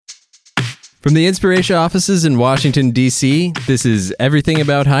From the Inspiration offices in Washington, D.C., this is Everything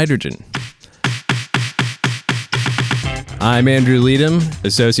About Hydrogen. I'm Andrew Leadham,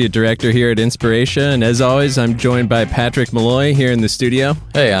 Associate Director here at Inspiration, and as always, I'm joined by Patrick Malloy here in the studio.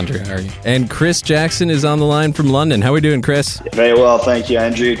 Hey, Andrew, how are you? And Chris Jackson is on the line from London. How are we doing, Chris? Very well, thank you,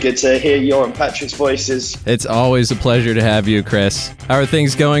 Andrew. Good to hear your and Patrick's voices. It's always a pleasure to have you, Chris. How are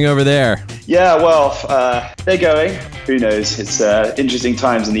things going over there? Yeah, well, they're going. Who knows? It's interesting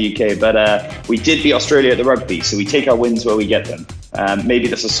times in the UK, but we did beat Australia at the rugby, so we take our wins where we get them. Maybe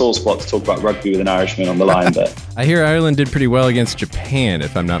that's a sore spot to talk about rugby with an Irishman on the line, but I hear Ireland did pretty well against Japan,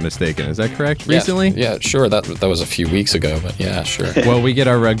 if I'm not mistaken. Is that correct? Recently? Yeah, sure. That was a few weeks ago, but yeah, sure. Well, we get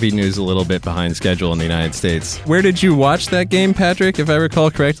our rugby news a little bit behind schedule in the United States. Where did you watch that game, Patrick, if I recall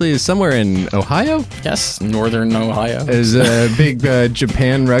correctly? Is somewhere in Ohio? Yes, northern Ohio. Is a big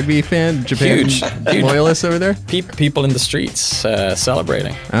Japan rugby fan? Japan Huge. loyalists over there? People in the streets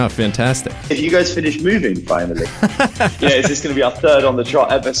celebrating. Oh, fantastic. if you guys finish moving finally, is this going to be our third on the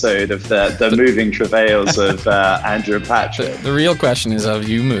trot episode of the moving travails of Andrew and Patrick? The real question is, have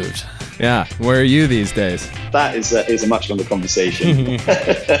you moved? Yeah, where are you these days? That is a much longer conversation.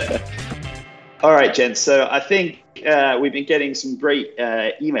 All right, gents. So I think we've been getting some great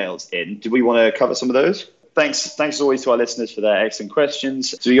emails in. Do we want to cover some of those? Thanks as always to our listeners for their excellent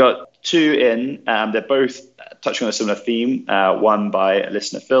questions. So we got two in. They're both touching on a similar theme. One by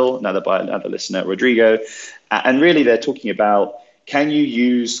listener Phil, another by another listener Rodrigo. And really they're talking about, can you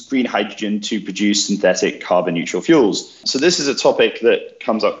use green hydrogen to produce synthetic carbon neutral fuels? So this is a topic that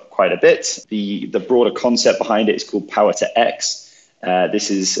comes up quite a bit. The broader concept behind it is called Power to X.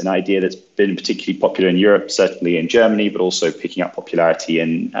 This is an idea that's been particularly popular in Europe, certainly in Germany, but also picking up popularity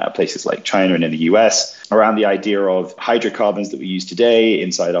in places like China and in the US, around the idea of hydrocarbons that we use today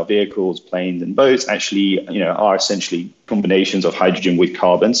inside our vehicles, planes and boats actually, are essentially combinations of hydrogen with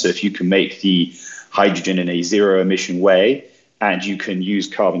carbon. So if you can make the hydrogen in a zero emission way, and you can use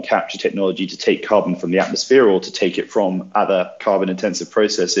carbon capture technology to take carbon from the atmosphere or to take it from other carbon intensive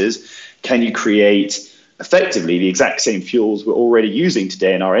processes, can you create effectively the exact same fuels we're already using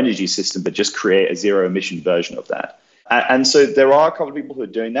today in our energy system, but just create a zero emission version of that? And so there are a couple of people who are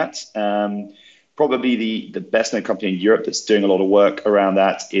doing that. Probably the best known company in Europe that's doing a lot of work around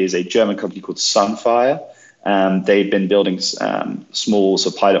that is a German company called Sunfire. They've been building small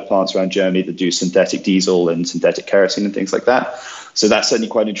pilot plants around Germany that do synthetic diesel and synthetic kerosene and things like that. So that's certainly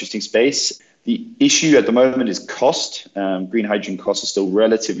quite an interesting space. The issue at the moment is cost. Green hydrogen costs are still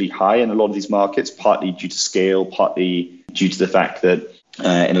relatively high in a lot of these markets, partly due to scale, partly due to the fact that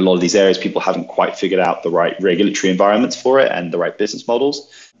in a lot of these areas, people haven't quite figured out the right regulatory environments for it and the right business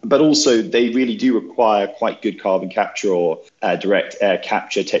models. But also, they really do require quite good carbon capture or direct air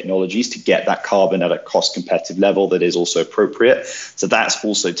capture technologies to get that carbon at a cost competitive level that is also appropriate. So that's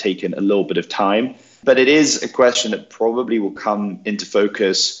also taken a little bit of time. But it is a question that probably will come into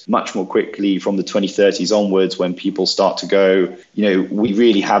focus much more quickly from the 2030s onwards, when people start to go, we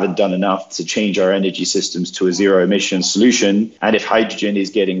really haven't done enough to change our energy systems to a zero emission solution. And if hydrogen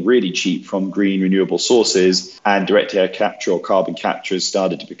is getting really cheap from green renewable sources and direct air capture or carbon capture has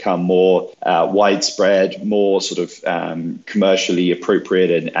started to become more widespread, more commercially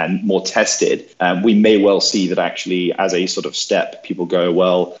appropriate and more tested, we may well see that actually as a sort of step, people go,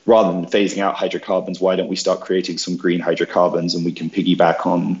 well, rather than phasing out hydrocarbons, why don't we start creating some green hydrocarbons and we can piggyback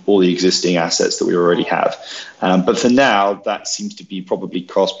on all the existing assets that we already have. But for now, that seems to be probably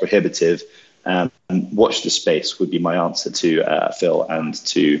cost prohibitive. Watch the space would be my answer to Phil and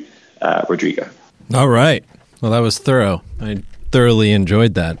to Rodrigo. All right. Well, that was thorough. I thoroughly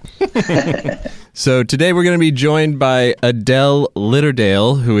enjoyed that. So today we're going to be joined by Adele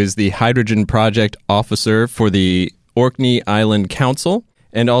Litterdale, who is the Hydrogen Project Officer for the Orkney Island Council,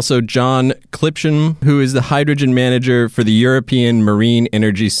 and also John Clipsham, who is the Hydrogen Manager for the European Marine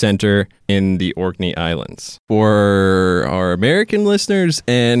Energy Center in the Orkney Islands. For our American listeners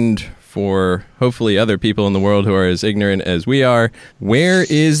and for hopefully other people in the world who are as ignorant as we are, where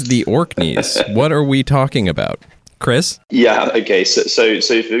is the Orkneys? What are we talking about? Chris? Yeah, okay. So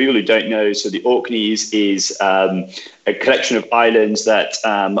for people who don't know, so the Orkneys is a collection of islands that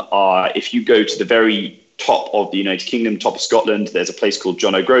are, if you go to the very top of the United Kingdom, top of Scotland, there's a place called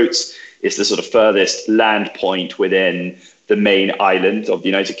John O'Groats. It's the sort of furthest land point within the main island of the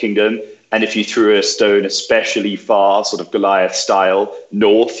United Kingdom. And if you threw a stone especially far, sort of Goliath style,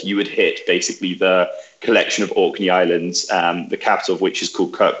 north, you would hit basically the collection of Orkney Islands, the capital of which is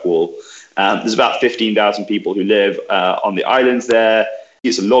called Kirkwall. There's about 15,000 people who live on the islands there.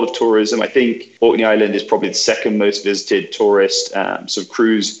 It's a lot of tourism. I think Orkney Island is probably the second most visited tourist sort of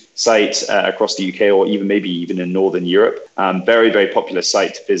cruise site across the UK, or maybe even in Northern Europe. Very, very popular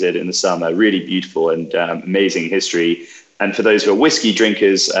site to visit in the summer. Really beautiful and amazing history. And for those who are whiskey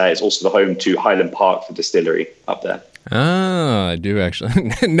drinkers, it's also the home to Highland Park, the distillery up there. Oh, I do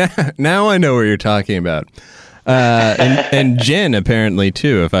actually. Now I know what you're talking about. And gin apparently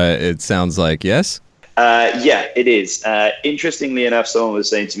too. It sounds like, yes. Yeah, it is. Interestingly enough, someone was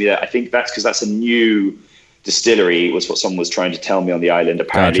saying to me that I think that's because that's a new distillery, was what someone was trying to tell me on the island.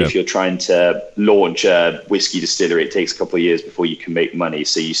 Apparently, Gotcha. If you're trying to launch a whiskey distillery, it takes a couple of years before you can make money.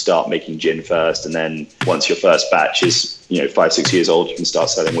 So you start making gin first, and then once your first batch is 5-6 years old, you can start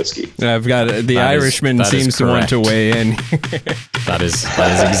selling whiskey. I've got the Irishman seems to want to weigh in. That is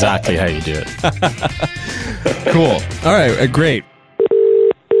exactly how you do it. Cool. All right, great.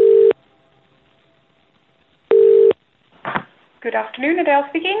 Good afternoon, Adele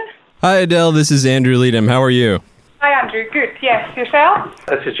speaking. Hi, Adele. This is Andrew Leadham. How are you? Hi, Andrew. Good. Yes, yourself?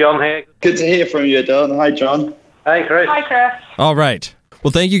 This is John here. Good to hear from you, Adele. Hi, John. Hey, Chris. Hi, Chris. All right. Well,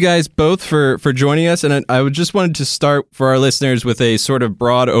 thank you guys both for joining us. And I just wanted to start for our listeners with a sort of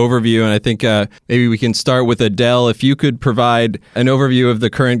broad overview. And I think maybe we can start with Adele. If you could provide an overview of the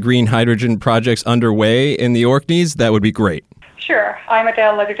current green hydrogen projects underway in the Orkneys, that would be great. Sure. I'm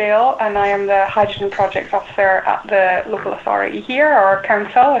Adele Litterdale, and I am the Hydrogen Projects Officer at the local authority here, or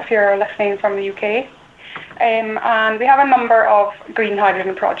council, if you're listening from the UK. And we have a number of green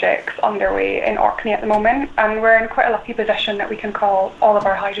hydrogen projects underway in Orkney at the moment, and we're in quite a lucky position that we can call all of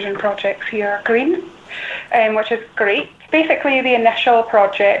our hydrogen projects here green, which is great. Basically, the initial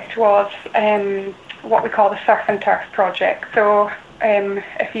project was what we call the Surf and Turf project. So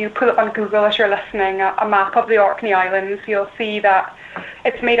if you pull up on Google as you're listening a map of the Orkney Islands, you'll see that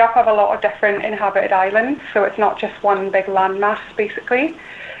it's made up of a lot of different inhabited islands, so it's not just one big landmass basically,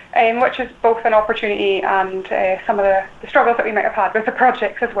 which is both an opportunity and some of the struggles that we might have had with the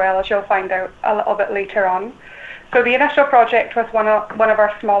projects as well, as you'll find out a little bit later on. So the initial project was one of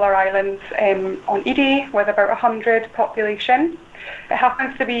our smaller islands on Edie with about 100 population. It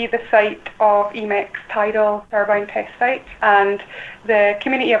happens to be the site of EMEC's tidal turbine test site, and the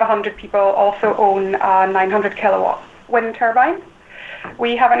community of 100 people also own a 900 kilowatt wind turbine.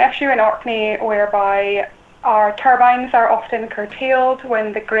 We have an issue in Orkney whereby our turbines are often curtailed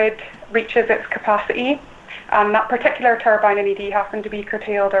when the grid reaches its capacity, and that particular turbine in ED happened to be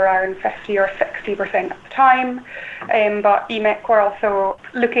curtailed around 50 or 60% of the time. But EMEC were also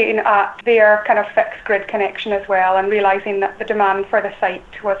looking at their kind of fixed grid connection as well, and realising that the demand for the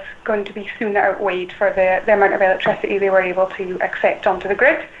site was going to be soon outweighed for the amount of electricity they were able to accept onto the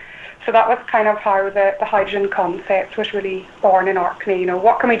grid. So that was kind of how the hydrogen concept was really born in Orkney.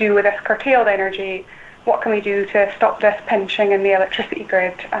 What can we do with this curtailed energy? What can we do to stop this pinching in the electricity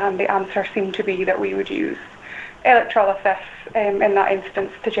grid? And the answer seemed to be that we would use electrolysis in that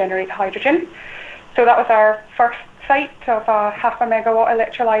instance to generate hydrogen. So that was our first site of a 0.5 megawatt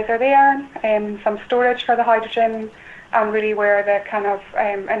electrolyser there, some storage for the hydrogen, and really where the kind of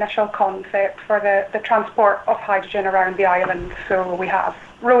initial concept for the transport of hydrogen around the island. So we have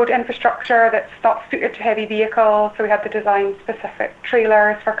road infrastructure that's not suited to heavy vehicles, so we had to design specific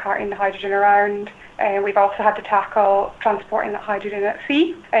trailers for carting the hydrogen around. We've also had to tackle transporting that hydrogen at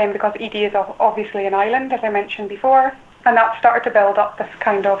sea, because ED is obviously an island, as I mentioned before, and that started to build up this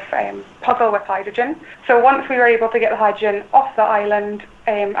kind of puzzle with hydrogen. So once we were able to get the hydrogen off the island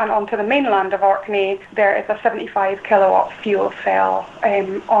and onto the mainland of Orkney, there is a 75 kilowatt fuel cell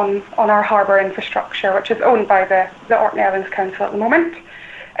on our harbour infrastructure, which is owned by the Orkney Islands Council at the moment.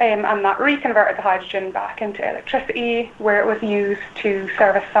 And that reconverted the hydrogen back into electricity, where it was used to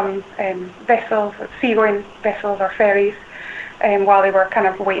service some vessels, seagoing vessels or ferries, while they were kind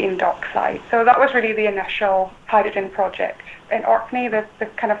of waiting dockside. So that was really the initial hydrogen project in Orkney, the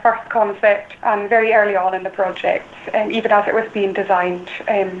kind of first concept, and very early on in the project, even as it was being designed,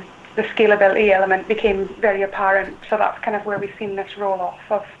 the scalability element became very apparent. So that's kind of where we've seen this roll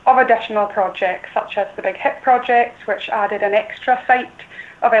off of additional projects, such as the Big Hit project, which added an extra site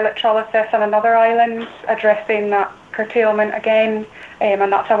of electrolysis on another island, addressing that curtailment again,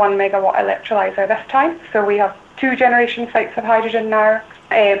 and that's a 1 megawatt electrolyser this time. So we have 2 generation sites of hydrogen now,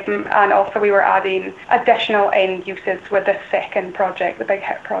 and also we were adding additional end uses with the second project, the Big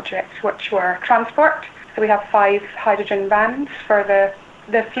Hit project, which were transport. So we have 5 hydrogen vans for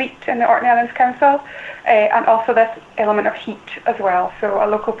the fleet in the Orkney Islands Council, and also this element of heat as well. So a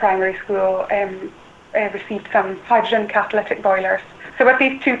local primary school received some hydrogen catalytic boilers. So with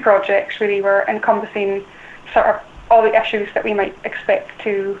these 2 projects, really we're encompassing sort of all the issues that we might expect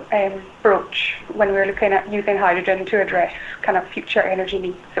to broach when we're looking at using hydrogen to address kind of future energy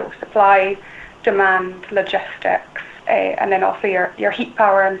needs. So supply, demand, logistics, and then also your heat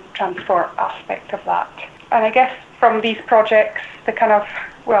power and transport aspect of that. And I guess from these projects, the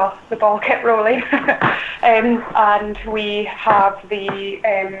ball kept rolling. And we have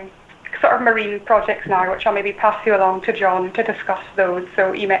the sort of marine projects now, which I'll maybe pass you along to John to discuss those.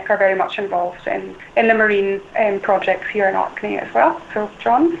 So EMEC are very much involved in the marine projects here in Orkney as well. So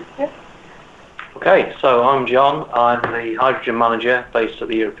John, yes. Okay, so I'm John. I'm the hydrogen manager based at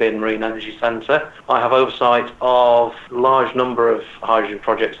the European Marine Energy Centre. I have oversight of a large number of hydrogen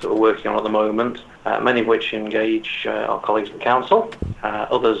projects that we're working on at the moment, many of which engage our colleagues at the council.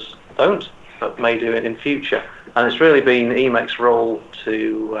 Others don't, but may do it in future. And it's really been EMEC's role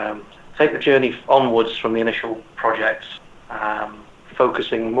to take the journey onwards from the initial projects,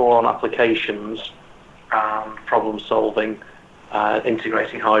 focusing more on applications and problem solving,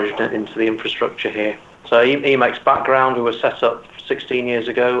 integrating hydrogen into the infrastructure here. So EMEC's background, we were set up 16 years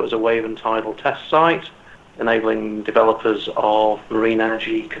ago as a wave and tidal test site, enabling developers of marine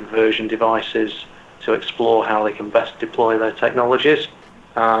energy conversion devices to explore how they can best deploy their technologies.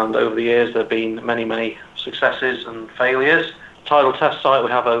 And over the years there have been many successes and failures. Tidal test site we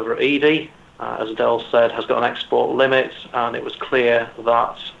have over at Edy, as Adele said, has got an export limit, and it was clear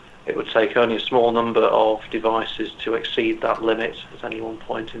that it would take only a small number of devices to exceed that limit at any one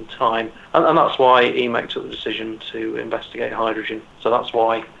point in time. And that's why EMEC took the decision to investigate hydrogen. So that's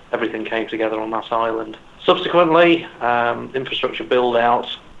why everything came together on that island. Subsequently, infrastructure build-out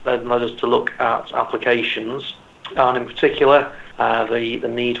then led us to look at applications, and in particular, the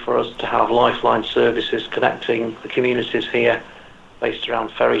need for us to have lifeline services connecting the communities here based around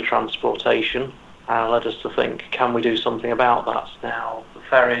ferry transportation led us to think, can we do something about that? Now, the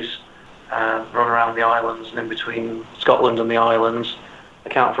ferries run around the islands and in between Scotland and the islands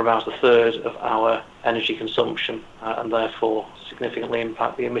account for about a third of our energy consumption and therefore significantly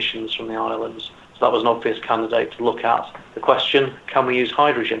impact the emissions from the islands. So that was an obvious candidate to look at. The question, can we use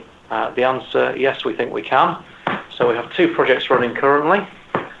hydrogen? The answer, yes, we think we can. So we have 2 projects running currently,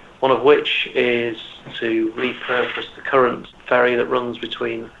 one of which is to repurpose the current ferry that runs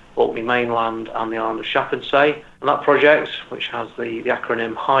between Orkney mainland and the island of Chapinsay. And that project, which has the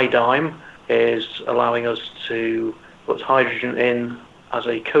acronym HYDIME, is allowing us to put hydrogen in as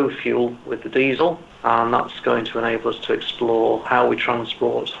a co-fuel with the diesel, and that's going to enable us to explore how we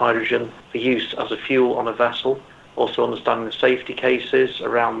transport hydrogen for use as a fuel on a vessel, also understanding the safety cases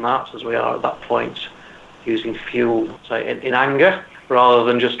around that, as we are at that point using fuel, say, in anger, rather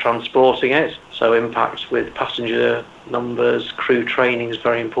than just transporting it. So impacts with passenger numbers, crew training is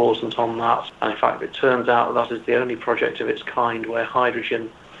very important on that. And in fact, it turns out that is the only project of its kind where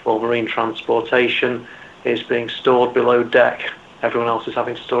hydrogen for marine transportation is being stored below deck. Everyone else is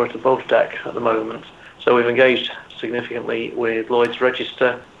having to store it above deck at the moment. So we've engaged significantly with Lloyd's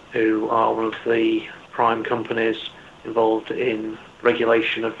Register, who are one of the prime companies involved in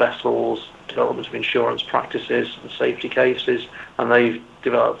regulation of vessels, development of insurance practices and safety cases, and they've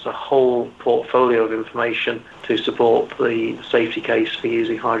developed a whole portfolio of information to support the safety case for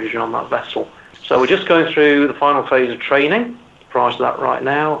using hydrogen on that vessel. So we're just going through the final phase of training prior to that right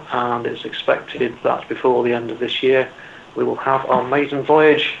now, and it's expected that before the end of this year we will have our maiden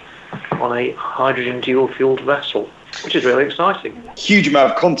voyage on a hydrogen dual-fueled vessel, which is really exciting. Huge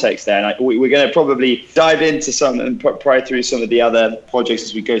amount of context there, and we're going to probably dive into some and pry through some of the other projects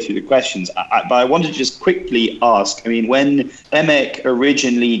as we go through the questions. But I wanted to just quickly ask, I mean, when EMEC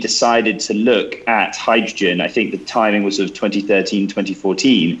originally decided to look at hydrogen, I think the timing was of 2013,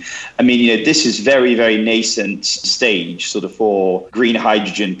 2014. I mean, this is very, very nascent stage sort of for green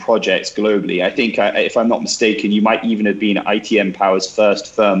hydrogen projects globally. I think, if I'm not mistaken, you might even have been ITM Power's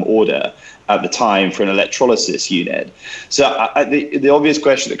first firm order at the time for an electrolysis unit. So the obvious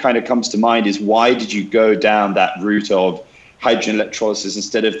question that kind of comes to mind is, why did you go down that route of hydrogen electrolysis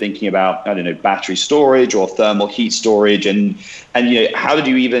instead of thinking about, I don't know, battery storage or thermal heat storage? And how did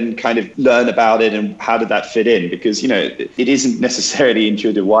you even kind of learn about it, and how did that fit in? Because, it isn't necessarily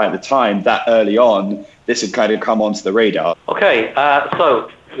intuitive why at the time, that early on, this had kind of come onto the radar. Okay, so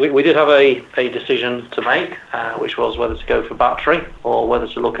we did have a decision to make, which was whether to go for battery or whether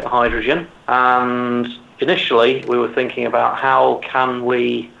to look at hydrogen. And initially, we were thinking about how can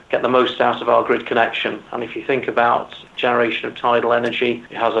we get the most out of our grid connection. And if you think about generation of tidal energy,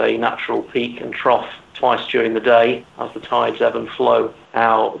 it has a natural peak and trough twice during the day as the tides ebb and flow.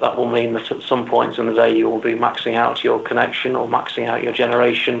 Now, that will mean that at some points in the day you will be maxing out your connection or maxing out your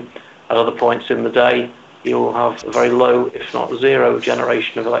generation. At other points in the day, you will have a very low, if not zero,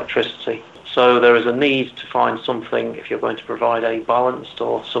 generation of electricity. So there is a need to find something, if you're going to provide a balanced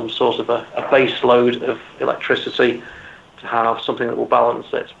or some sort of a base load of electricity, to have something that will balance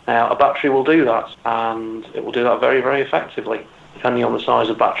it. Now, a battery will do that, and it will do that very, very effectively. Depending on the size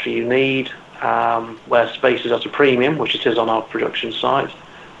of battery you need, where space is at a premium, which it is on our production site,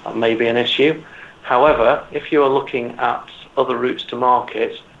 that may be an issue. However, if you are looking at other routes to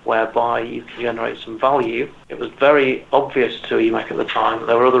market whereby you can generate some value, it was very obvious to EMEC at the time that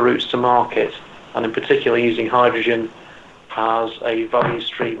there were other routes to market, and in particular using hydrogen as a value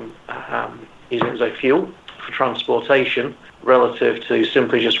stream, using it as a fuel for transportation, relative to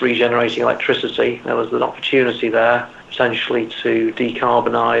simply just regenerating electricity. There was an opportunity there potentially to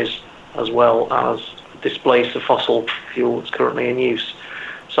decarbonise as well as displace the fossil fuel that's currently in use.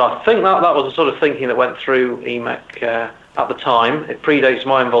 So I think that was the sort of thinking that went through EMEC at the time. It predates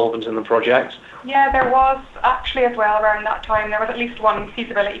my involvement in the project. Yeah, there was actually as well around that time, there was at least one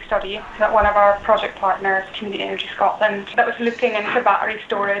feasibility study that one of our project partners, Community Energy Scotland, that was looking into battery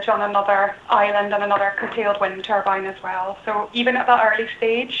storage on another island and another curtailed wind turbine as well. So even at that early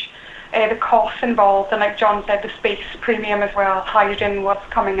stage, the costs involved, and like John said, the space premium as well, hydrogen was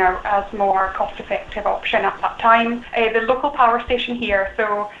coming out as more cost-effective option at that time. The local power station here,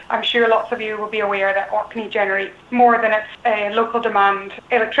 so I'm sure lots of you will be aware that Orkney generates more than its local demand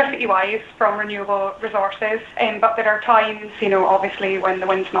electricity-wise from renewable resources, but there are times, obviously when the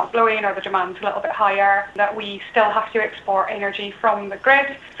wind's not blowing or the demand's a little bit higher, that we still have to export energy from the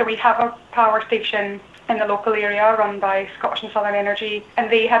grid. So we have a power station in the local area run by Scottish and Southern Energy,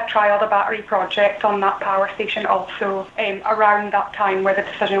 and they had trialled a battery project on that power station also around that time where the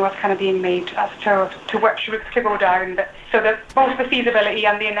decision was kind of being made as to which route to go down. But so that both the feasibility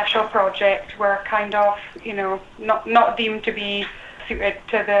and the initial project were kind of not deemed to be suited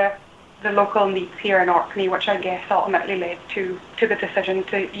to the local needs here in Orkney, which I guess ultimately led to the decision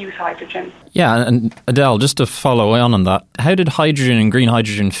to use hydrogen. Yeah, and Adele, just to follow on that, how did hydrogen and green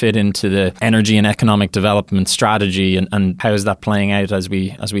hydrogen fit into the energy and economic development strategy, and how is that playing out as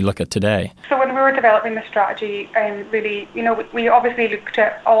we look at today? So when we were developing the strategy, really, we obviously looked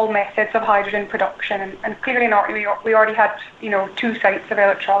at all methods of hydrogen production, and clearly in Orkney we already had 2 sites of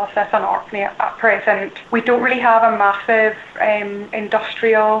electrolysis on Orkney at present. We don't really have a massive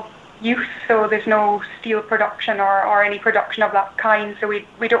industrial use, so there's no steel production or any production of that kind, so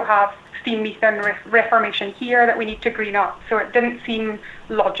we don't have steam methane reformation here that we need to green up, so it didn't seem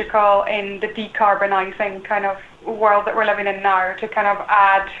logical in the decarbonising kind of world that we're living in now to kind of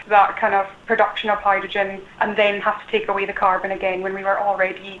add that kind of production of hydrogen and then have to take away the carbon again when we were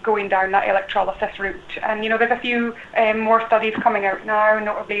already going down that electrolysis route. And there's a few more studies coming out now,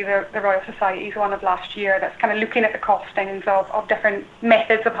 notably the Royal Society's one of last year that's kind of looking at the costings of different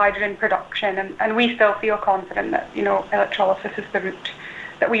methods of hydrogen production, and we still feel confident that electrolysis is the route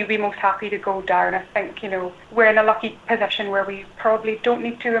that we'd be most happy to go down. I think, we're in a lucky position where we probably don't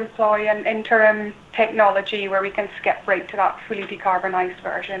need to employ an interim technology where we can skip right to that fully decarbonised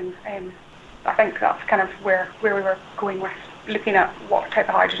version. I think that's kind of where we were going with looking at what type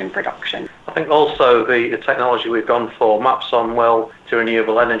of hydrogen production. I think also the technology we've gone for maps on well to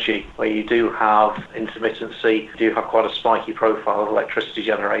renewable energy, where you do have intermittency, you do have quite a spiky profile of electricity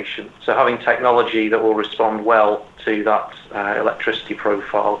generation. So having technology that will respond well to that electricity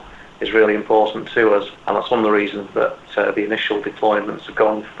profile is really important to us, and that's one of the reasons that the initial deployments have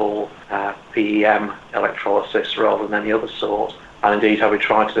gone for PEM electrolysis rather than any other sort. And indeed, have we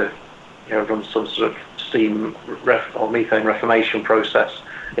tried to run some sort of steam or methane reformation process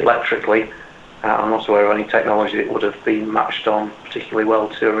electrically. I'm not aware of any technology that would have been matched on particularly well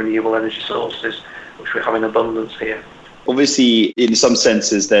to renewable energy sources, which we have in abundance here. Obviously, in some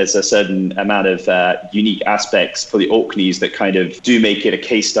senses, there's a certain amount of unique aspects for the Orkneys that kind of do make it a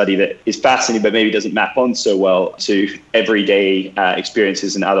case study that is fascinating, but maybe doesn't map on so well to everyday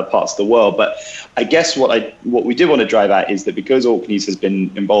experiences in other parts of the world. But I guess what we do want to drive at is that because Orkneys has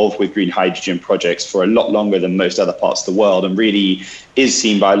been involved with green hydrogen projects for a lot longer than most other parts of the world, and really is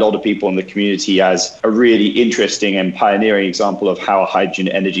seen by a lot of people in the community as a really interesting and pioneering example of how a hydrogen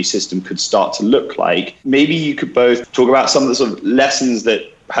energy system could start to look like, maybe you could both talk about some of the sort of lessons that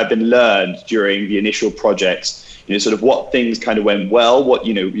have been learned during the initial projects, sort of what things kind of went well, what,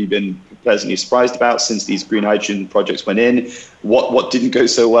 you've been pleasantly surprised about since these green hydrogen projects went in, what didn't go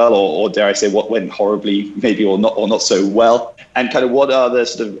so well, or dare I say, what went horribly, maybe, or not so well, and kind of what are the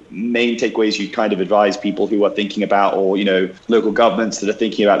sort of main takeaways you kind of advise people who are thinking about, or, local governments that are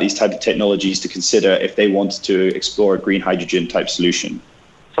thinking about these type of technologies to consider if they want to explore a green hydrogen type solution?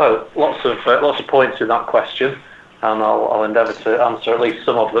 So lots of points in that question, and I'll endeavour to answer at least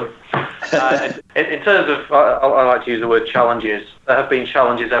some of them. In terms of, I like to use the word challenges. There have been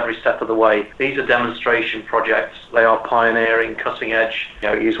challenges every step of the way. These are demonstration projects. They are pioneering, cutting edge.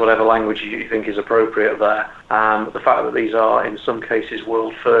 Use whatever language you think is appropriate there. The fact that these are, in some cases,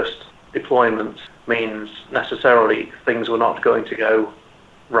 world first deployments means necessarily things were not going to go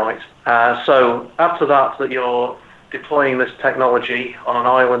right. So after that you're deploying this technology on an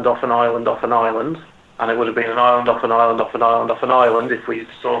island, off an island, off an island, and it would have been an island, off an island, off an island, off an island if we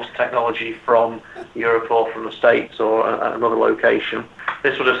sourced technology from Europe or from the States or another location.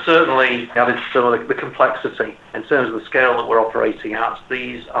 This would have certainly added some of the complexity in terms of the scale that we're operating at.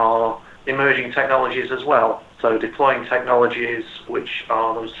 These are emerging technologies as well. So deploying technologies which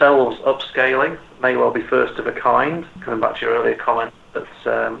are themselves upscaling, may well be first of a kind, coming back to your earlier comment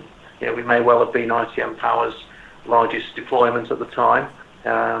that we may well have been ITM Power's largest deployment at the time.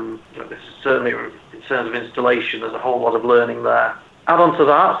 This is certainly, in terms of installation, there's a whole lot of learning there. Add on to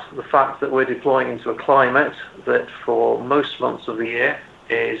that the fact that we're deploying into a climate that for most months of the year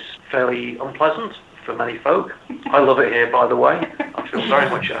is fairly unpleasant for many folk. I love it here, by the way. I feel very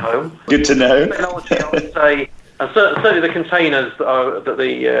much at home. Good to know. Technology, I would say, and certainly the containers that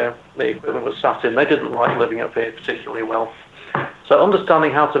the equipment was sat in, they didn't like living up here particularly well. So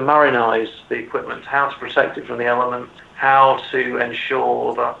understanding how to marinize the equipment, how to protect it from the elements, how to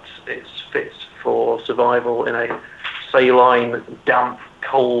ensure that it's fit for survival in a saline, damp,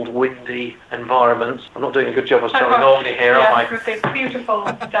 cold, windy environment. I'm not doing a good job of selling Albany here, am I? It's beautiful,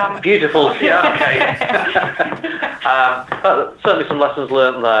 damp. Beautiful, yeah, okay. Certainly some lessons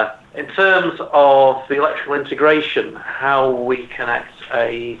learned there. In terms of the electrical integration, how we connect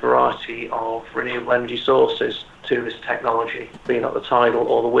a variety of renewable energy sources to this technology, being at the tidal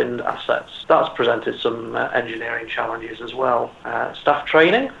or the wind assets, that's presented some engineering challenges as well. Staff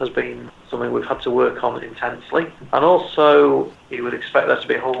training has been something we've had to work on intensely, and also you would expect there to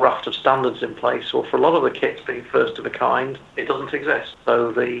be a whole raft of standards in place. Well, for a lot of the kits being first of a kind, it doesn't exist.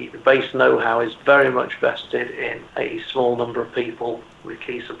 So the base know-how is very much vested in a small number of people with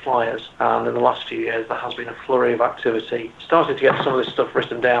key suppliers, and in the last few years there has been a flurry of activity starting to get some of this stuff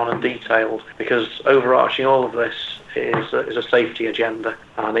written down and detailed, because overarching all of this is a safety agenda,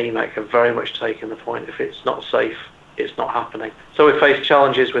 and EMEC have very much taken the point, if it's not safe, it's not happening. So we faced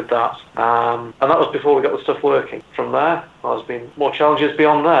challenges with that, and that was before we got the stuff working. From there, there's been more challenges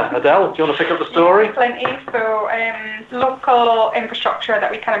beyond there. Adele, do you want to pick up the story? Yeah, plenty. So local infrastructure that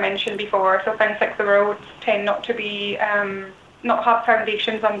we kind of mentioned before, so things like the roads tend not to be not have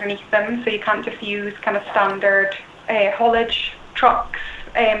foundations underneath them, so you can't just use kind of standard haulage trucks.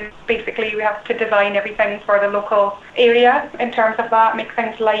 Basically, we have to design everything for the local area in terms of that, make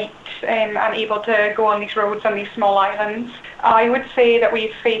things light and able to go on these roads on these small islands. I would say that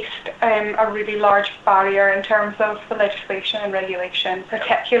we've faced a really large barrier in terms of the legislation and regulation,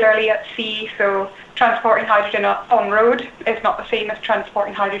 particularly at sea. So transporting hydrogen on road is not the same as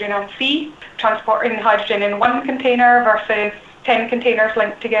transporting hydrogen on sea. Transporting hydrogen in one container versus 10 containers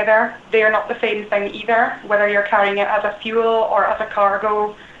linked together, they are not the same thing either, whether you're carrying it as a fuel or as a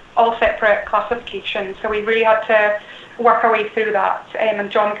cargo, all separate classifications. So we really had to work our way through that. And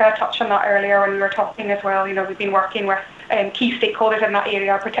John kind of touched on that earlier when we were talking as well. We've been working with key stakeholders in that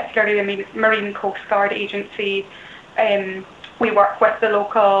area, particularly the Marine Coast Guard Agency. We work with the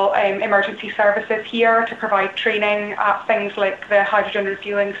local emergency services here to provide training at things like the hydrogen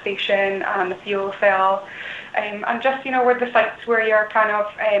refueling station and the fuel cell. And just, with the sites where you're kind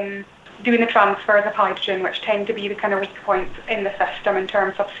of doing the transfers of hydrogen, which tend to be the kind of weak points in the system in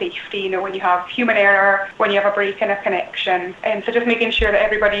terms of safety, when you have human error, when you have a break in a connection. So just making sure that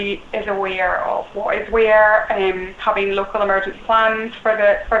everybody is aware of what is where, having local emergency plans for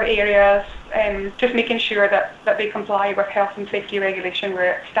the areas, just making sure that they comply with health and safety regulation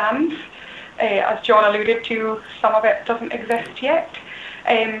where it stands. As John alluded to, some of it doesn't exist yet,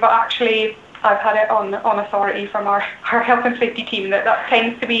 but actually I've had it on authority from our health and safety team that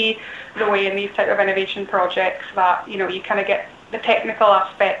tends to be the way in these type of innovation projects, that you kind of get the technical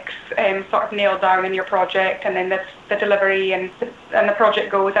aspects sort of nailed down in your project, and then the delivery and the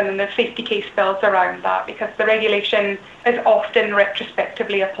project goes, and then the safety case builds around that, because the regulation is often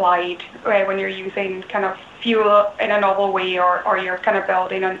retrospectively applied when you're using kind of fuel in a novel way, or you're kind of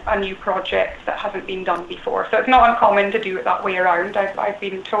building a new project that hasn't been done before. So it's not uncommon to do it that way around, I've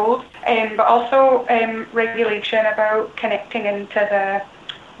been told. But also regulation about connecting into the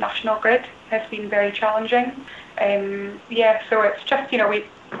national grid has been very challenging. So it's just,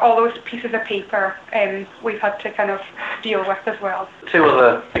 all those pieces of paper we've had to kind of deal with as well. Two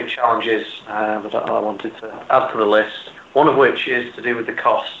other big challenges that I wanted to add to the list, one of which is to do with the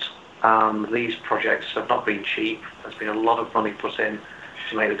cost. These projects have not been cheap. There's been a lot of money put in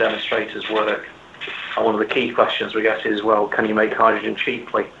to make the demonstrators work. And one of the key questions we get is, well, can you make hydrogen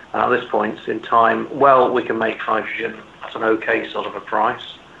cheaply? And at this point in time, well, we can make hydrogen at an okay sort of a price.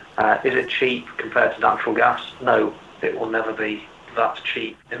 Is it cheap compared to natural gas? No, it will never be that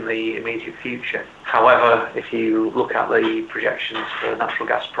cheap in the immediate future. However, if you look at the projections for natural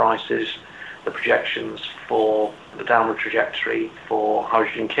gas prices, the projections for the downward trajectory for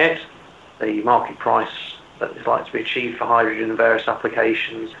hydrogen kit, the market price that is likely to be achieved for hydrogen in various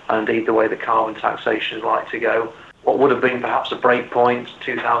applications, and indeed the way that carbon taxation is likely to go, what would have been perhaps a break point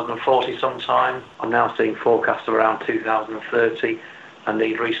 2040 sometime, I'm now seeing forecasts of around 2030, and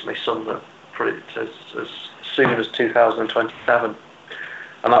indeed recently some that put it as soon as 2027.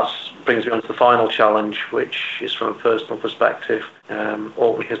 And that brings me on to the final challenge, which is from a personal perspective.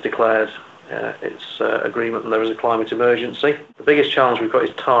 Albany has declared its agreement that there is a climate emergency. The biggest challenge we've got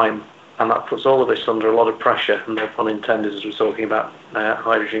is time, and that puts all of this under a lot of pressure, and no pun intended as we're talking about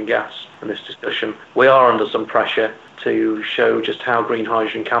hydrogen gas in this discussion. We are under some pressure to show just how green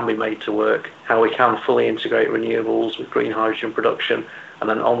hydrogen can be made to work, how we can fully integrate renewables with green hydrogen production, and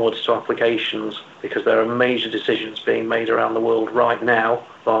then onwards to applications, because there are major decisions being made around the world right now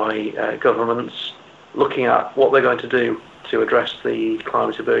by governments looking at what they're going to do to address the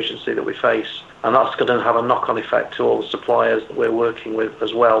climate emergency that we face. And that's going to have a knock-on effect to all the suppliers that we're working with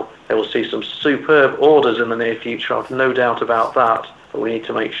as well. They will see some superb orders in the near future, I've no doubt about that, but we need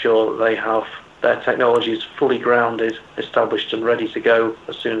to make sure that they have their technologies fully grounded, established and ready to go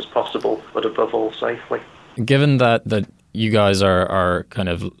as soon as possible, but above all safely. Given that you guys are kind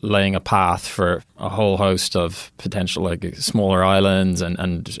of laying a path for a whole host of potential like smaller islands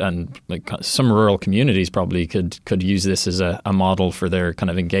and like some rural communities probably could use this as a model for their kind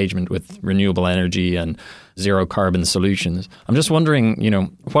of engagement with renewable energy and zero carbon solutions. I'm just wondering,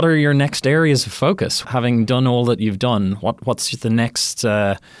 what are your next areas of focus? Having done all that you've done, what's the next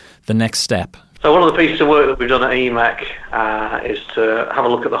step? So one of the pieces of work that we've done at EMEC is to have a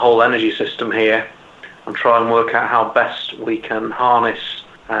look at the whole energy system here and try and work out how best we can harness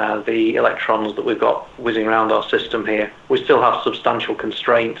the electrons that we've got whizzing around our system here. We still have substantial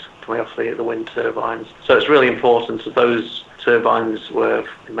constraints coming off the wind turbines. So it's really important that those turbines were,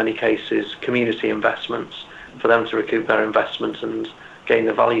 in many cases, community investments, for them to recoup their investment and gain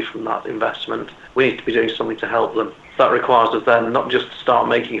the value from that investment. We need to be doing something to help them. That requires us then not just to start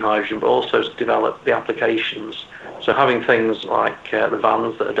making hydrogen, but also to develop the applications. So having things like the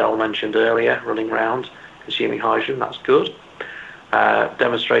vans that Adele mentioned earlier running around consuming hydrogen, that's good.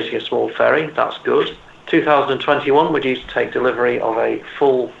 Demonstrating a small ferry, that's good. 2021 we're due to take delivery of a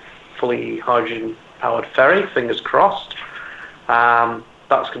fully hydrogen powered ferry, fingers crossed.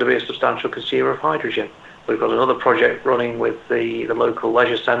 That's going to be a substantial consumer of hydrogen. We've got another project running with the local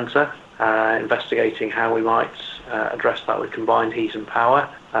leisure centre, investigating how we might address that with combined heat and power,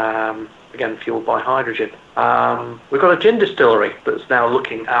 again fueled by hydrogen. We've got a gin distillery that's now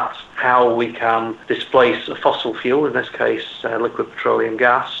looking at how we can displace a fossil fuel, in this case liquid petroleum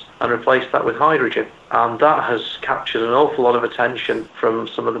gas, and replace that with hydrogen. And that has captured an awful lot of attention from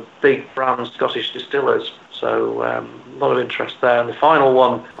some of the big brand Scottish distillers. So a lot of interest there. And the final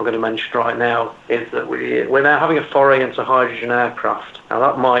one I'm going to mention right now is that we're now having a foray into hydrogen aircraft. Now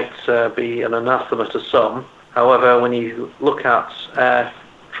that might be an anathema to some. However, when you look at air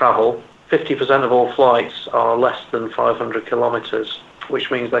travel, 50% of all flights are less than 500 kilometres,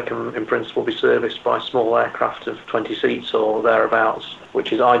 which means they can in principle be serviced by small aircraft of 20 seats or thereabouts,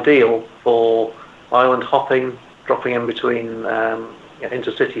 which is ideal for island hopping, dropping in between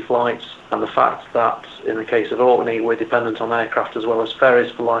intercity flights, and the fact that in the case of Orkney we're dependent on aircraft as well as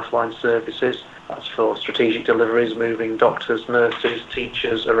ferries for lifeline services. That's for strategic deliveries, moving doctors, nurses,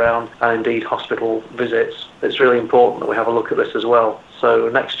 teachers around, and indeed hospital visits. It's really important that we have a look at this as well. So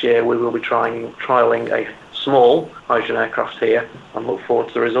next year we will be trialling a small hydrogen aircraft here and look forward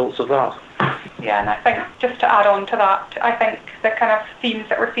to the results of that. Yeah, and I think just to add on to that, I think the kind of themes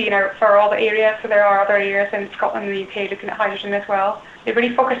that we're seeing out for all the areas, so there are other areas in Scotland and the UK looking at hydrogen as well, they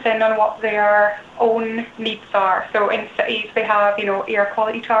really focus in on what their own needs are. So in cities they have, air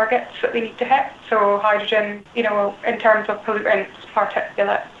quality targets that they need to hit. So hydrogen, in terms of pollutants,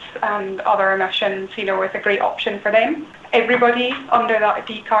 particulates and other emissions, is a great option for them. Everybody under that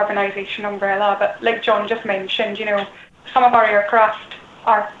decarbonisation umbrella, but like John just mentioned, some of our aircraft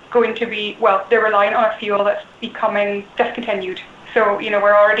are going to be, they're reliant on a fuel that's becoming discontinued. So,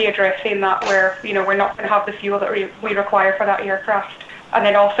 we're already addressing that where, we're not going to have the fuel that we require for that aircraft. And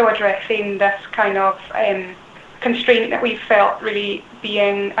then also addressing this kind of constraint that we felt really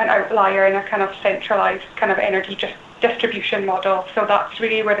being an outlier in a kind of centralised kind of energy distribution model. So that's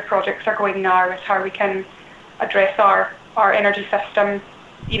really where the projects are going now, is how we can address our energy system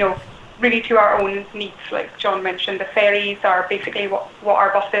really to our own needs. Like John mentioned, the ferries are basically what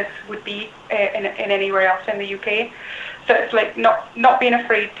our buses would be in anywhere else in the UK. So it's like not being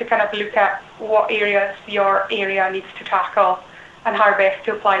afraid to kind of look at what areas your area needs to tackle and how best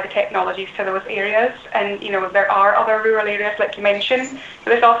to apply the technologies to those areas. And, there are other rural areas, like you mentioned,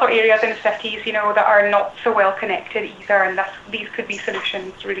 but there's also areas in cities, that are not so well connected either, and these could be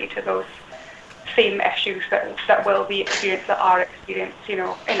solutions really to those same issues that will be experienced, that are experienced,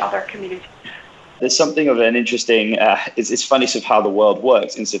 in other communities. There's something of an interesting, it's funny sort of how the world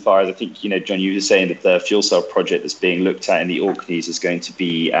works insofar as I think, John, you were saying that the fuel cell project that's being looked at in the Orkneys is going to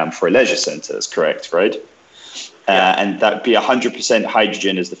be for a leisure centre. That's correct, right? Yeah. And that would be 100%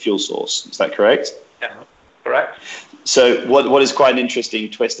 hydrogen as the fuel source. Is that correct? Yeah, correct. So what is quite an interesting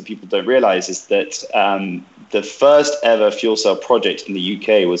twist that people don't realise is that the first ever fuel cell project in the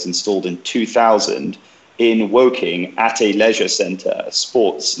UK was installed in 2000 in Woking at a leisure centre, a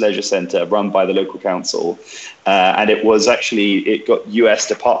sports leisure centre run by the local council. And it got US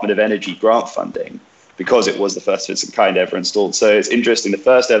Department of Energy grant funding because it was the first of its kind ever installed. So it's interesting, the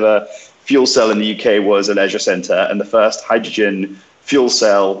first ever fuel cell in the UK was a leisure centre, and the first hydrogen fuel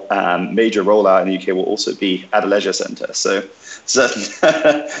cell major rollout in the UK will also be at a leisure centre. So it's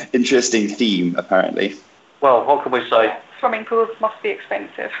an interesting theme, apparently. Well, what can we say? Swimming pools must be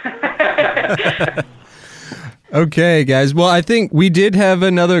expensive. Okay, guys. Well, I think we did have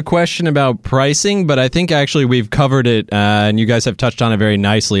another question about pricing, but I think actually we've covered it, and you guys have touched on it very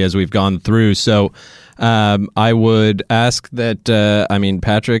nicely as we've gone through. So I would ask that,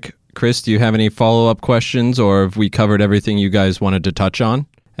 Patrick, Chris, do you have any follow-up questions, or have we covered everything you guys wanted to touch on?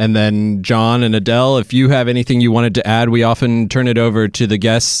 And then John and Adele, if you have anything you wanted to add, we often turn it over to the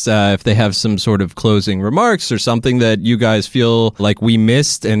guests if they have some sort of closing remarks or something that you guys feel like we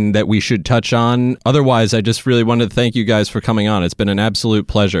missed and that we should touch on. Otherwise, I just really wanted to thank you guys for coming on. It's been an absolute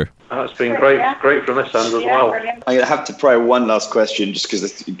pleasure. It's been great from this end as well. Brilliant. I'm going to have to try one last question just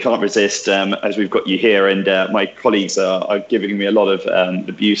because you can't resist as we've got you here, and my colleagues are giving me a lot of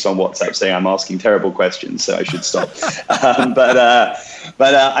abuse on WhatsApp saying I'm asking terrible questions, so I should stop.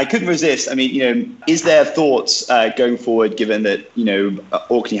 But I couldn't resist. Is there thoughts going forward, given that,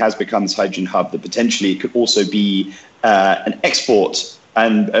 Orkney has become this hydrogen hub, that potentially it could also be an export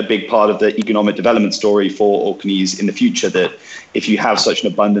and a big part of the economic development story for Orkneys in the future, that if you have such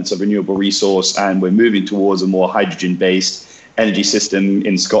an abundance of renewable resource and we're moving towards a more hydrogen-based energy system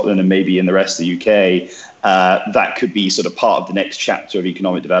in Scotland and maybe in the rest of the UK, that could be sort of part of the next chapter of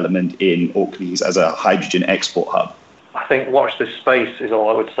economic development in Orkneys as a hydrogen export hub? I think watch this space is all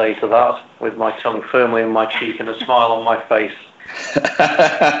I would say to that, with my tongue firmly in my cheek and a smile on my face.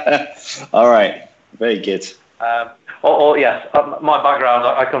 All right, very good. Yes, my background,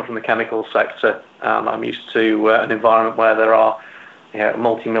 I come from the chemical sector, and I'm used to an environment where there are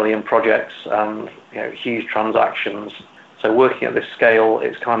multi-million projects and huge transactions. So working at this scale,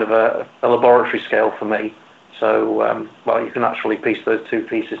 it's kind of a laboratory scale for me. So, you can actually piece those two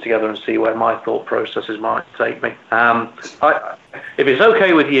pieces together and see where my thought processes might take me. If it's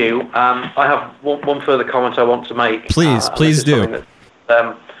okay with you, I have one further comment I want to make. Please do.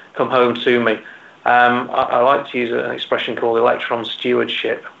 That, come home to me. I like to use an expression called electron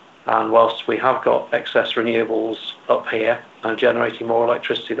stewardship. And whilst we have got excess renewables up here and generating more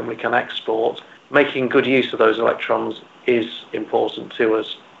electricity than we can export, making good use of those electrons is important to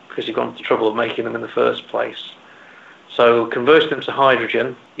us, because you've gone to the trouble of making them in the first place. So converting them to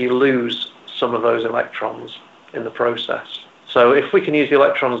hydrogen, you lose some of those electrons in the process. So if we can use the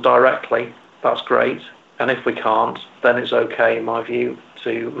electrons directly, that's great. And if we can't, then it's okay, in my view,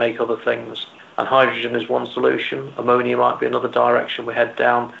 to make other things. And hydrogen is one solution. Ammonia might be another direction we head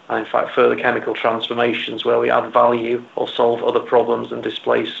down. And in fact, further chemical transformations where we add value or solve other problems and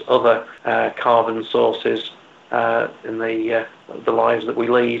displace other carbon sources in the lives that we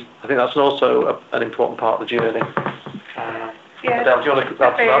lead. I think that's also an important part of the journey. Adele, do you want to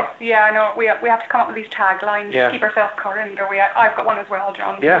add to that? Yeah, I know. We have to come up with these taglines to keep ourselves current. I've got one as well,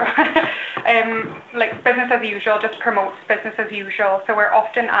 John. Yeah. Like business as usual just promotes business as usual. So we're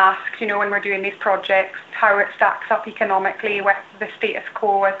often asked, when we're doing these projects, how it stacks up economically with the status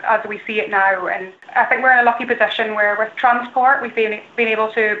quo as we see it now. And I think we're in a lucky position where with transport, we've been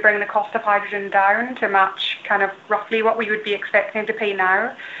able to bring the cost of hydrogen down to match kind of roughly what we would be expecting to pay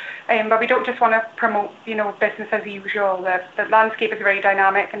now. But we don't just want to promote, business as usual. The landscape is very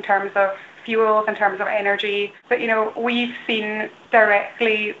dynamic in terms of fuels, in terms of energy. But, we've seen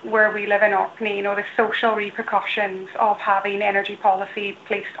directly where we live in Orkney, the social repercussions of having energy policy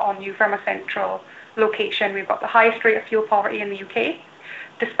placed on you from a central location. We've got the highest rate of fuel poverty in the UK.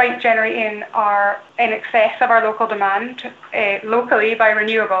 despite generating in excess of our local demand locally by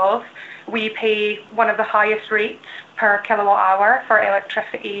renewables, we pay one of the highest rates per kilowatt hour for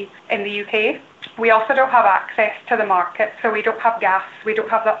electricity in the UK. We also don't have access to the market, so we don't have gas, we don't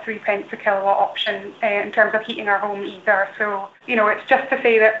have that 3 pence a kilowatt option in terms of heating our home either. So, it's just to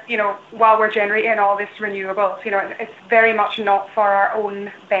say that, while we're generating all this renewables, it's very much not for our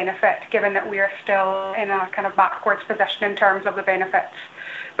own benefit, given that we are still in a kind of backwards position in terms of the benefits.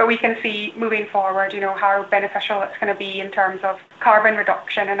 But we can see moving forward, how beneficial it's going to be in terms of carbon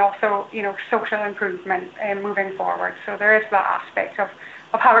reduction and also, social improvement moving forward. So there is that aspect of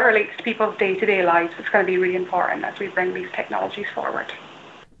how it relates to people's day-to-day lives. It's going to be really important as we bring these technologies forward.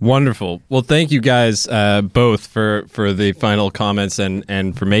 Wonderful. Well, thank you guys both for the final comments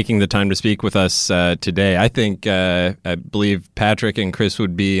and for making the time to speak with us today. I think, I believe Patrick and Chris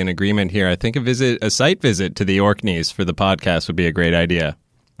would be in agreement here. I think a site visit to the Orkneys for the podcast would be a great idea.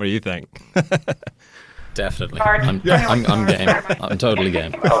 What do you think? Definitely. I'm game. I'm totally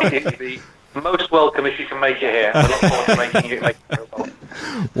game. Well, you'd be most welcome if you can make it here. I look forward to making it.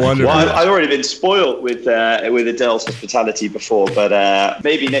 Wonderful. Well, I've already been spoiled with Adele's hospitality before, but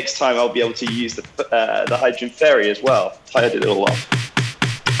maybe next time I'll be able to use the hydrogen ferry as well. Tired it all off.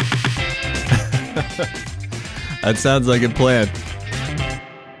 That sounds like a plan.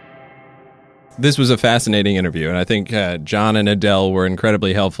 This was a fascinating interview, and I think John and Adele were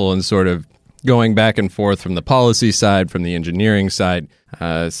incredibly helpful in sort of going back and forth from the policy side, from the engineering side,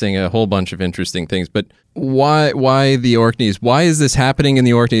 saying a whole bunch of interesting things. But why the Orkneys? Why is this happening in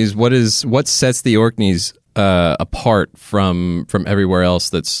the Orkneys? What sets the Orkneys apart from everywhere else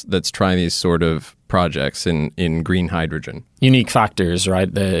that's trying these sort of projects in green hydrogen? Unique factors,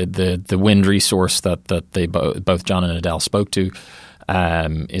 right? The wind resource that they both John and Adele spoke to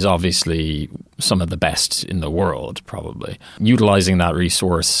is obviously some of the best in the world, probably. Utilizing that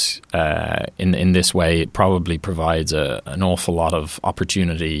resource in this way, it probably provides an awful lot of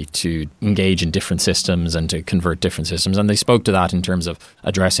opportunity to engage in different systems and to convert different systems. And they spoke to that in terms of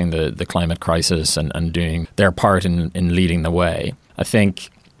addressing the climate crisis and doing their part in leading the way. I think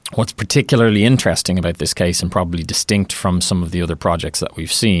what's particularly interesting about this case, and probably distinct from some of the other projects that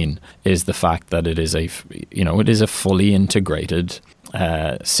we've seen, is the fact that it is a fully integrated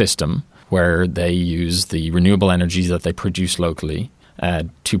system where they use the renewable energies that they produce locally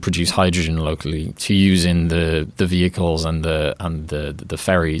to produce hydrogen locally, to use in the vehicles and the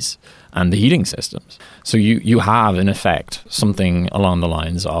ferries and the heating systems. So you have, in effect, something along the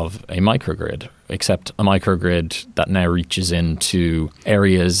lines of a microgrid, except a microgrid that now reaches into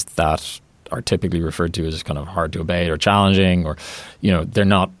areas that are typically referred to as kind of hard to abate or challenging, or they're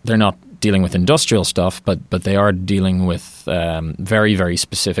not dealing with industrial stuff, but they are dealing with very, very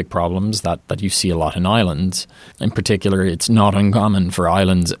specific problems that you see a lot in islands. In particular, it's not uncommon for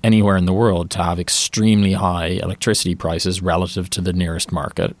islands anywhere in the world to have extremely high electricity prices relative to the nearest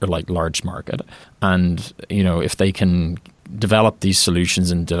market, or like large market. And, if they can develop these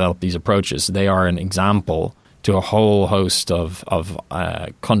solutions and develop these approaches, they are an example to a whole host of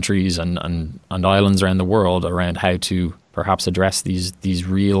countries and islands around the world around how to perhaps address these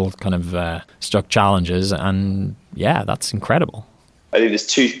real kind of stuck challenges. And yeah, that's incredible. I think there's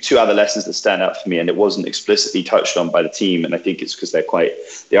two other lessons that stand out for me, and it wasn't explicitly touched on by the team, and I think it's because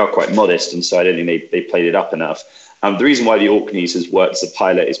they are quite modest, and so I don't think they played it up enough. The reason why the Orkneys has worked as a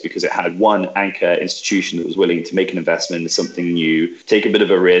pilot is because it had one anchor institution that was willing to make an investment in something new, take a bit of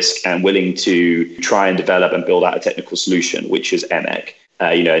a risk, and willing to try and develop and build out a technical solution, which is EMEC.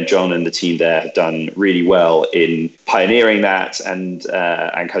 And John and the team there have done really well in pioneering that and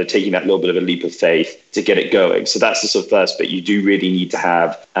kind of taking that little bit of a leap of faith to get it going. So that's the sort of first bit. You do really need to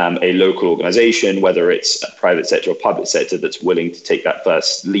have a local organization, whether it's a private sector or public sector, that's willing to take that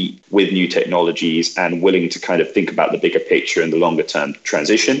first leap with new technologies and willing to kind of think about the bigger picture and the longer term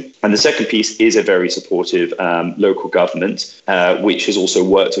transition. And the second piece is a very supportive local government, which has also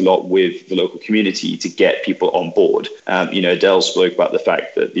worked a lot with the local community to get people on board. Adele spoke about the fact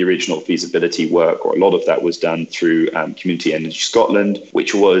that the original feasibility work, or a lot of that, was done through Community Energy Scotland,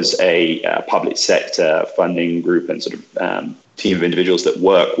 which was a public sector funding group and sort of team of individuals that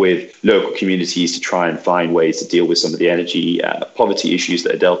work with local communities to try and find ways to deal with some of the energy poverty issues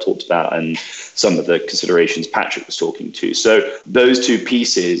that Adele talked about and some of the considerations Patrick was talking to. So those two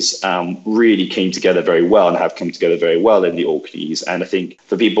pieces really came together very well and have come together very well in the Orkneys. And I think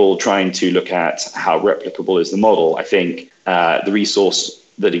for people trying to look at how replicable is the model, I think the resource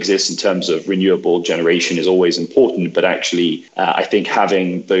that exists in terms of renewable generation is always important, but actually I think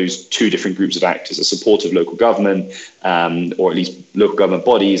having those two different groups of actors, a supportive local government, or at least local government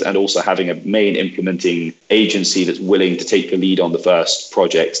bodies, and also having a main implementing agency that's willing to take the lead on the first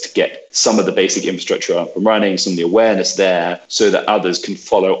projects to get some of the basic infrastructure up and running, some of the awareness there, so that others can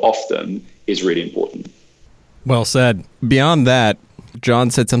follow off them, is really important. Well said. Beyond that,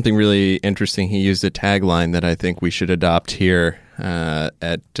 John said something really interesting. He used a tagline that I think we should adopt here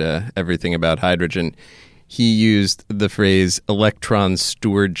at Everything About Hydrogen. He used the phrase electron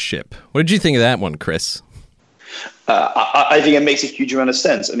stewardship. What did you think of that one, Chris? I think it makes a huge amount of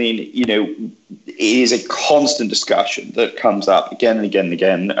sense. I mean, it is a constant discussion that comes up again and again and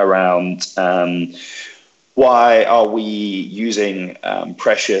again around why are we using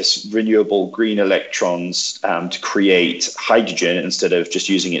precious, renewable green electrons to create hydrogen instead of just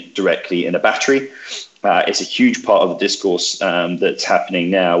using it directly in a battery? It's a huge part of the discourse that's happening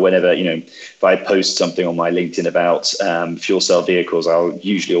now. Whenever, if I post something on my LinkedIn about fuel cell vehicles, I'll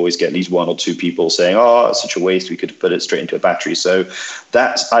usually always get at least one or two people saying, oh, it's such a waste, we could put it straight into a battery. So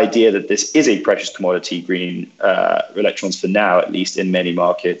that idea that this is a precious commodity, green electrons for now, at least in many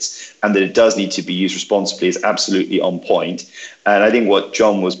markets, and that it does need to be used responsibly is absolutely on point. And I think what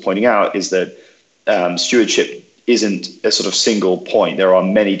John was pointing out is that stewardship isn't a sort of single point. There are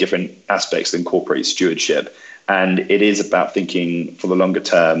many different aspects that incorporate stewardship, and it is about thinking for the longer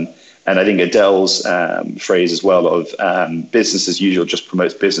term. And I think Adele's phrase as well of business as usual just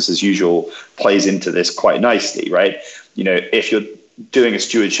promotes business as usual plays into this quite nicely, right? If you're doing a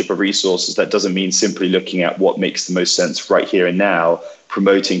stewardship of resources, that doesn't mean simply looking at what makes the most sense right here and now,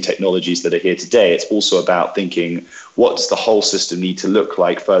 promoting technologies that are here today. It's also about thinking, what does the whole system need to look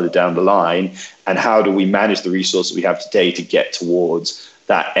like further down the line? And how do we manage the resources we have today to get towards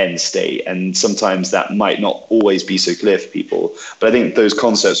that end state? And sometimes that might not always be so clear for people. But I think those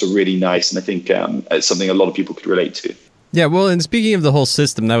concepts are really nice. And I think it's something a lot of people could relate to. Yeah, well, and speaking of the whole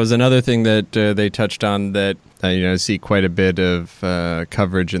system, that was another thing that they touched on that I see quite a bit of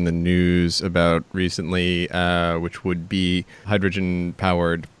coverage in the news about recently, which would be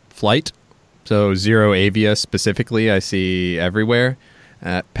hydrogen-powered flight. So ZeroAvia specifically, I see everywhere.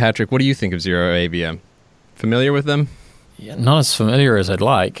 Patrick, what do you think of ZeroAvia? Familiar with them? Yeah, not as familiar as I'd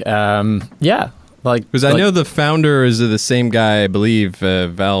like. Yeah. Because I know the founder is the same guy, I believe,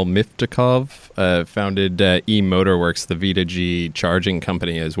 Val Miftakov, founded eMotorworks, the V2G charging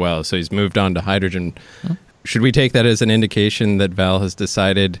company as well. So he's moved on to hydrogen. Should we take that as an indication that Val has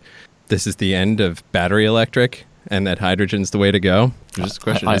decided this is the end of battery electric and that hydrogen's the way to go? Just a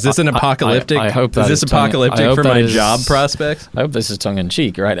question. Is this an apocalyptic? I hope that is this apocalyptic for my job prospects? I hope this is tongue in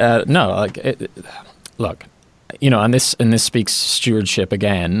cheek, right? No, look. And this speaks stewardship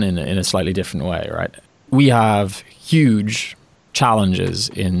again in a slightly different way, right? We have huge challenges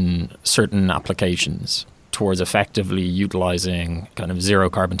in certain applications towards effectively utilizing kind of zero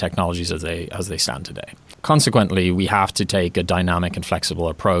carbon technologies as they stand today. Consequently, we have to take a dynamic and flexible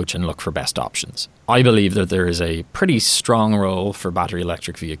approach and look for best options. I believe that there is a pretty strong role for battery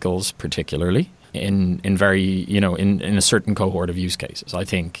electric vehicles, particularly in a certain cohort of use cases. I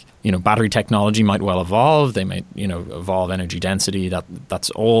think, battery technology might well evolve. They might, evolve energy density. That's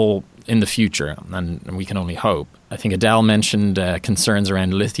all in the future, and we can only hope. I think Adele mentioned concerns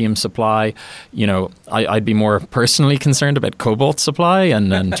around lithium supply. I'd be more personally concerned about cobalt supply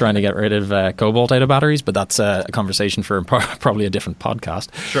and trying to get rid of cobalt out of batteries, but that's a conversation for probably a different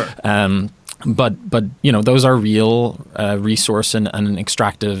podcast. Sure. But those are real resource and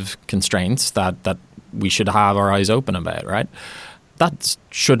extractive constraints that we should have our eyes open about, right? That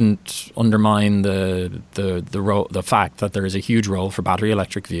shouldn't undermine the fact that there is a huge role for battery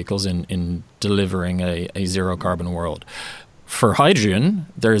electric vehicles in delivering a zero carbon world. For hydrogen,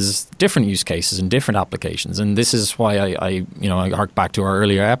 there's different use cases and different applications, and this is why I hark back to our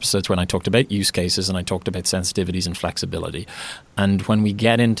earlier episodes when I talked about use cases and I talked about sensitivities and flexibility. And when we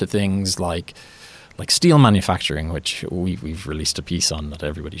get into things like steel manufacturing, which we've released a piece on that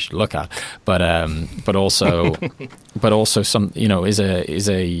everybody should look at, but also some is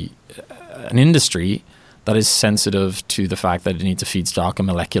an industry that is sensitive to the fact that it needs a feedstock, a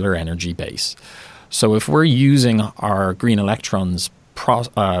molecular energy base. So if we're using our green electrons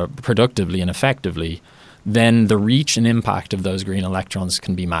productively and effectively, then the reach and impact of those green electrons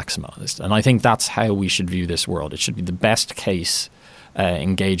can be maximized. And I think that's how we should view this world. It should be the best case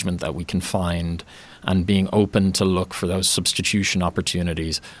engagement that we can find, and being open to look for those substitution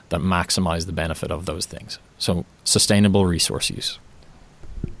opportunities that maximize the benefit of those things. So sustainable resource use.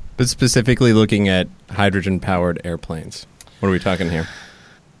 But specifically looking at hydrogen-powered airplanes, what are we talking here?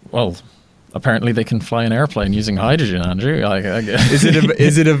 Well, apparently they can fly an airplane using hydrogen, Andrew.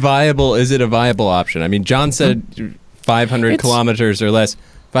 Is it a viable option? I mean, John said 500 kilometers or less.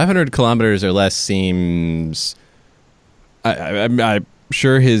 500 kilometers or less seems. I'm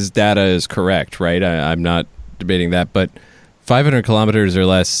sure his data is correct, right? I'm not debating that, but 500 kilometers or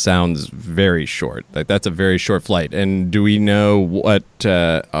less sounds very short. Like, that's a very short flight. And do we know what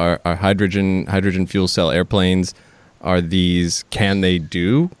our hydrogen fuel cell airplanes are? These, can they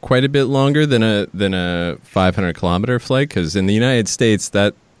do quite a bit longer than a 500 kilometer flight? Because in the United States,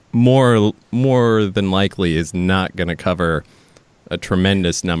 that more than likely is not going to cover a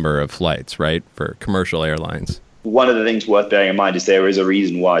tremendous number of flights, right, for commercial airlines. One of the things worth bearing in mind is there is a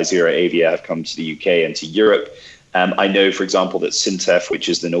reason why ZeroAvia have come to the UK and to Europe. I know, for example, that SINTEF, which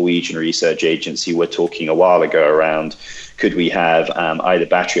is the Norwegian research agency, were talking a while ago around could we have either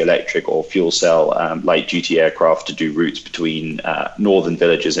battery electric or fuel cell light-duty aircraft to do routes between northern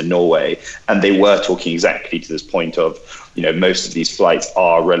villages in Norway. And they were talking exactly to this point of, most of these flights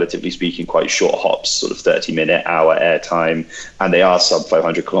are, relatively speaking, quite short hops, sort of 30-minute, hour airtime, and they are sub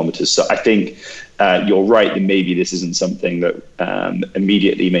 500 kilometers. So I think you're right that maybe this isn't something that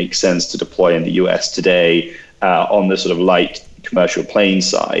immediately makes sense to deploy in the US today. On the sort of light commercial plane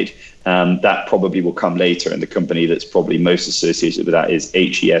side, that probably will come later. And the company that's probably most associated with that is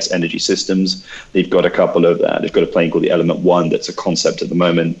HES Energy Systems. They've got a couple of, they've got a plane called the Element 1 that's a concept at the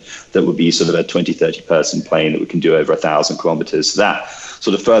moment that would be sort of a 20, 30 person plane that we can do over 1,000 kilometers. So that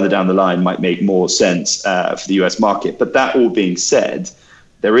sort of further down the line might make more sense for the US market. But that all being said,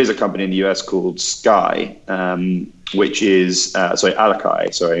 there is a company in the US called Sky, which is,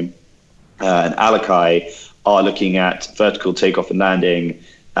 Alakai, and Alakai are looking at vertical takeoff and landing,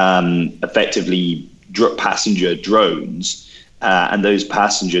 effectively passenger drones. And those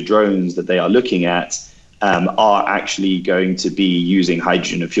passenger drones that they are looking at are actually going to be using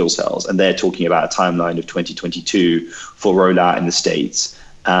hydrogen and fuel cells. And they're talking about a timeline of 2022 for rollout in the States.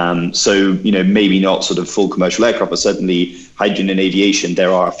 So, maybe not sort of full commercial aircraft, but certainly hydrogen in aviation.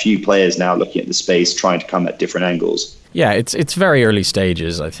 There are a few players now looking at the space, trying to come at different angles. Yeah, it's very early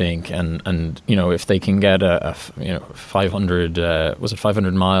stages, I think, and if they can get a 500 was it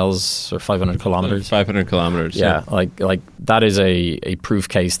 500 miles or 500 kilometers? 500 kilometers. Yeah, like that is a proof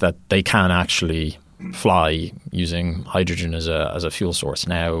case that they can actually fly using hydrogen as a fuel source.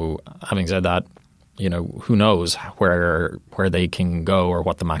 Now, having said that, who knows where they can go or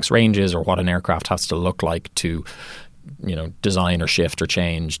what the max range is or what an aircraft has to look like to design or shift or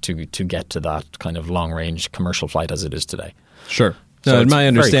change to get to that kind of long range commercial flight as it is today. Sure. No, my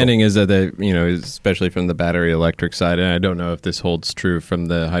understanding is that they, especially from the battery electric side, and I don't know if this holds true from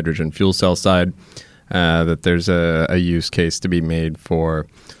the hydrogen fuel cell side, that there's a use case to be made for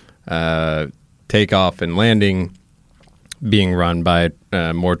takeoff and landing being run by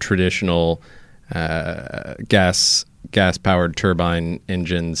more traditional gas powered turbine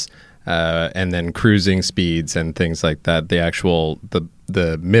engines. And then cruising speeds and things like that.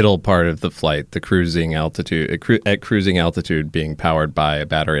 The middle part of the flight, the cruising altitude, at cruising altitude, being powered by a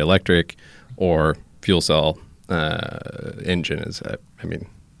battery electric or fuel cell engine.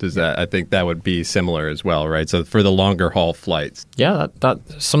 I think that would be similar as well, right? So for the longer haul flights, yeah, that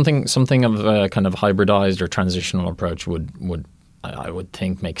something of a kind of hybridized or transitional approach would. I would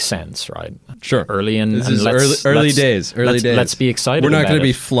think makes sense, right? Sure. Early days. Let's be excited. We're not going to it.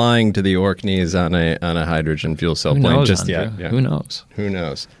 be flying to the Orkneys on a hydrogen fuel cell plane knows, just Andrew? yet. Yeah. Who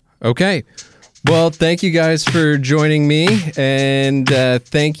knows? Okay. Well, thank you guys for joining me, and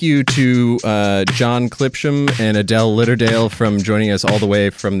thank you to John Clipsham and Adele Litterdale from joining us all the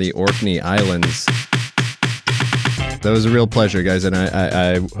way from the Orkney Islands. That was a real pleasure, guys, and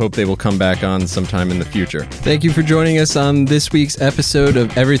I hope they will come back on sometime in the future. Thank you for joining us on this week's episode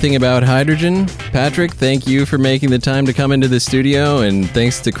of Everything About Hydrogen. Patrick, thank you for making the time to come into the studio, and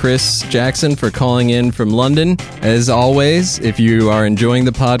thanks to Chris Jackson for calling in from London. As always, if you are enjoying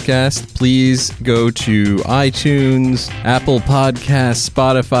the podcast, please go to iTunes, Apple Podcasts,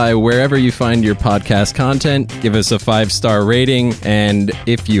 Spotify, wherever you find your podcast content. Give us a 5-star rating, and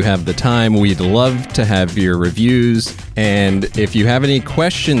if you have the time, we'd love to have your reviews. And if you have any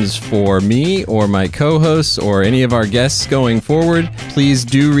questions for me or my co-hosts or any of our guests going forward, please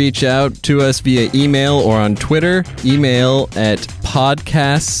do reach out to us via email or on Twitter. Email at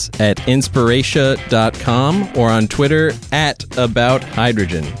podcasts@inspiratia.com or on Twitter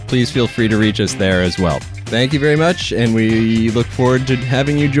 @abouthydrogen. Please feel free to reach us there as well. Thank you very much, and we look forward to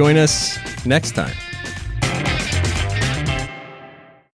having you join us next time.